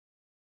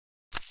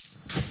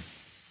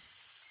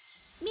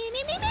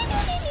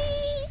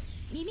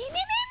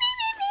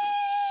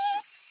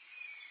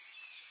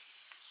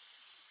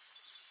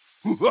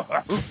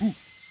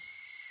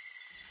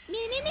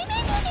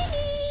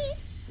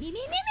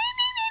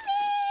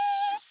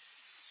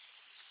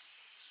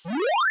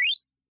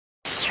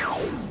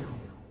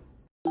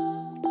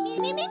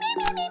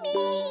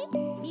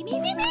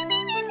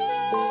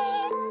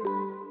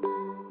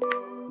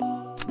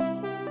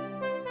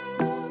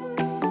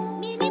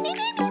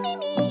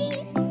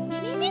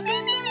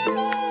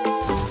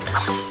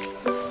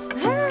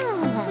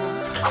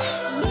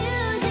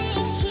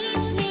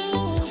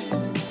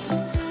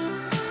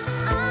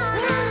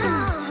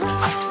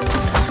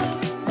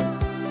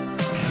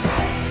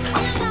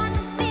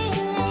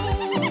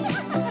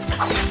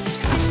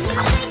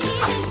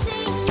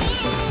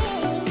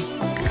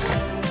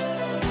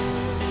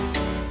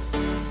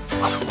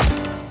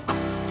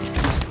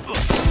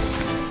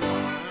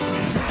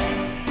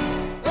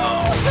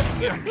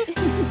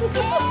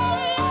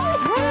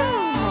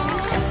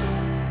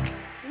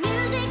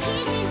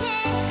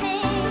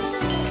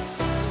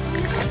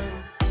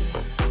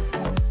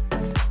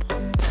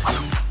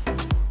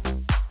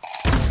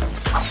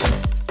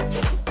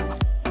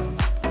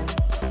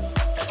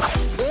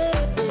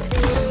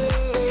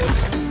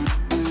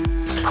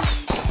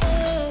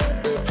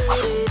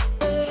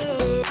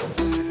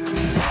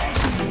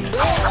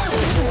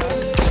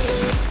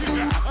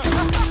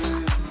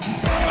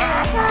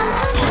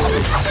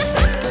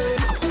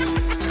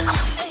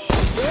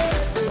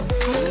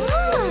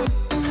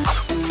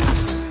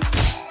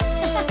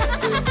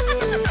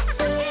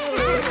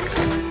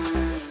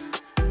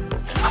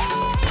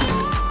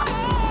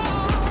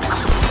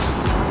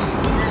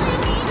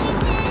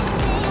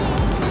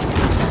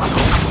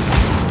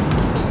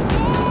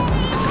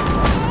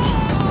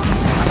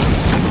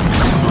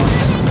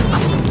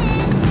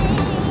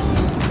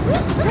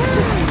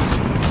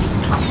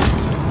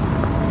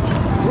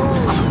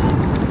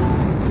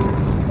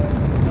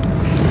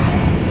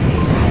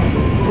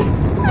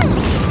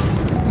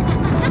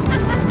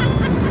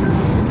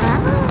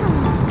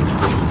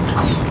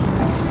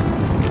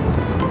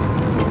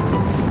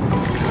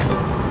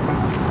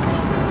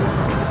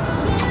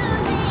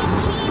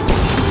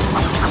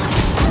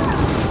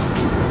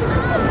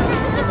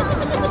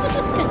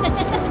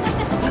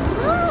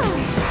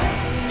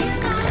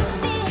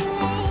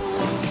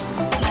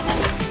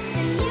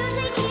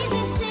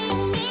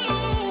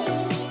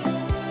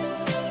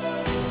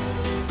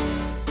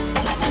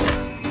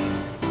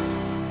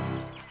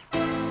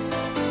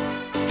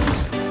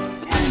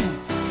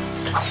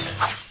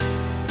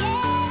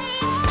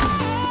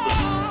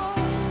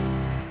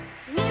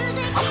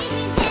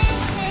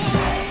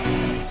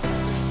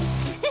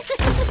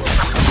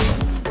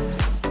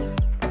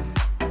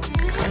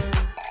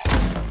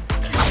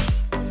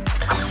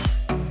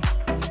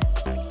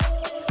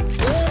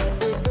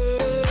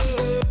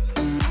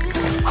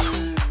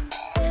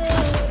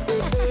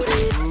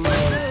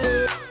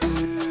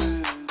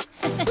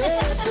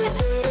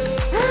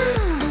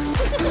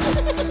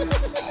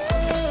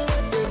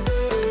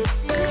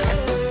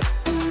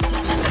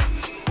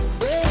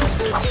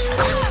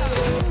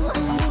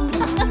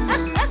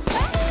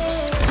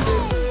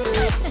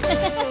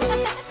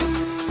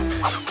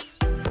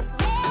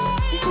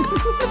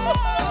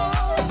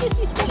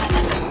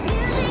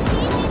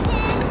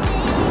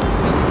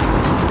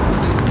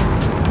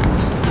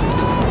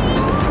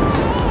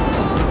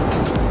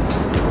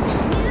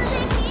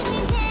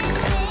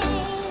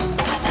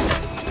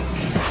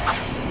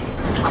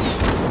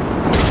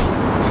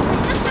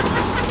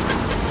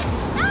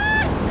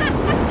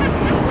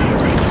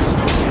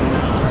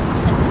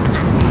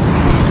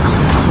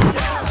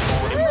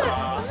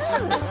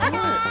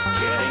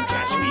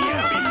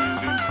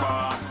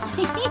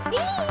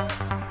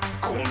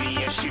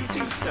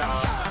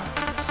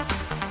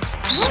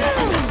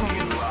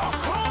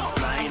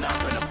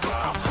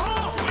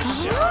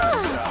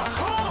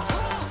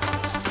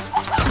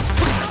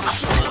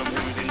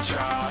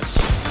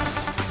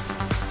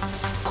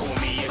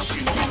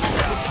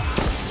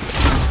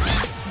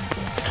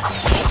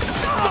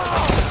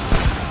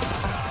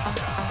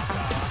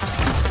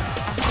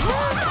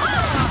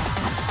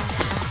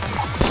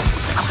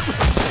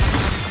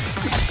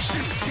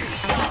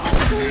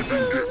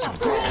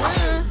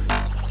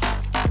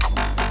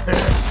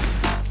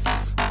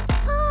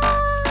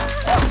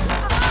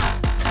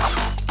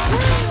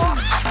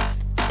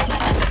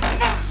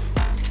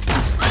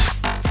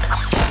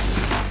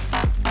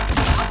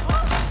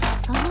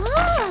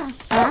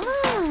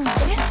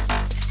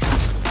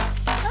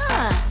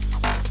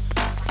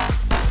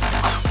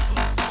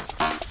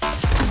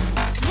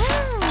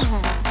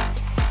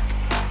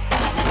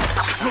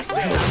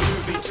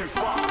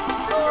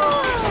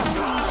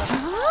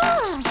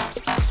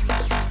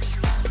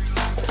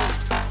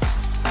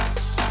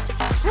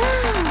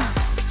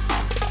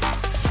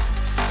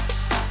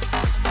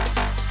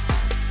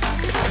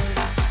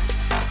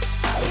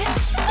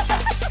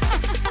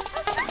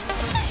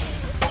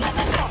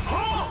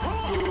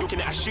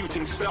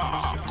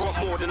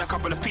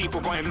couple of people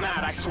going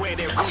mad, I swear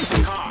they're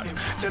rooting hard.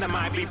 Tell them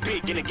I be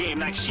big in the game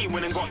like she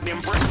went and got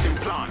them breast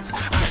implants.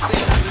 I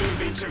said I'm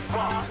moving too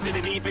fast,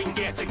 didn't even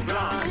get a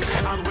glance.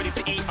 I'm ready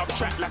to eat up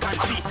track like I'm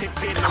seated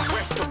in a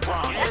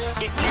restaurant.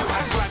 If you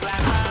have swag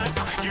like mine,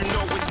 you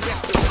know it's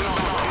best to flaunt.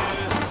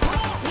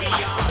 We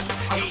aren't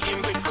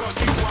hating because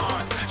you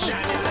want,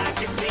 shining like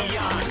it's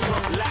neon,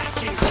 rock like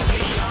kings of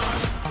Leon.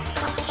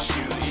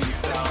 Shooting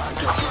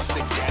stars across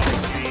the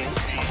galaxy,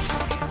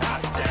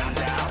 I stand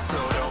out, so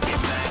don't get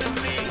mad at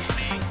me.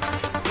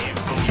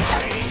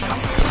 Infiltrate, I'm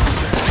in my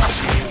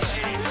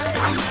strategy.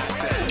 I'm not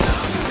telling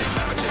nothing,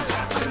 I just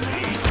have to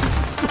leave.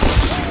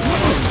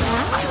 Shooting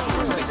stars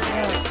across the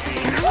galaxy,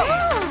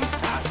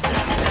 I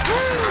stand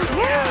out, so don't get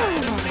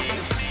mad at me.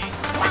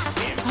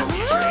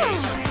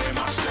 Infiltrate, I'm in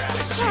my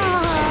strategy.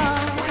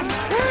 When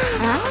I tell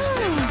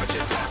nothing, I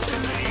just have to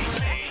leave.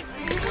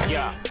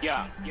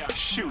 Yeah,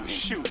 shoot, yeah,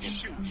 shoot,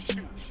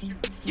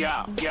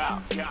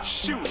 yeah,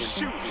 shoot,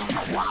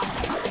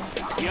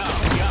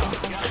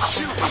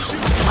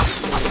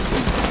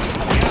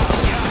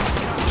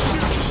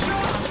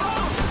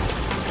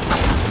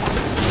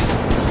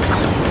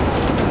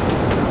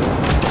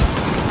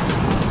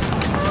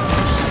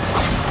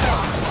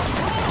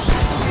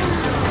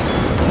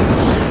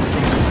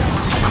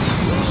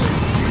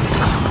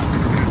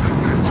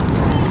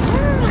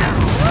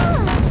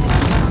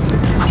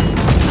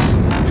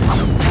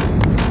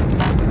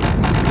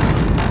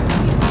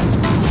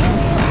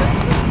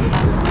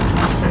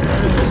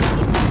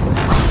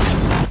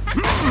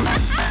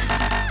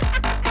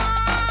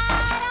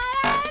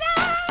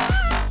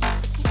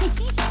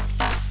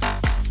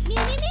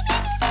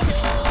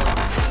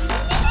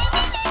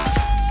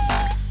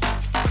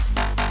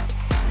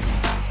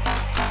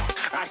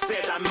 I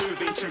said I'm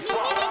moving too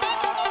far.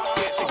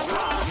 Get to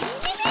glass.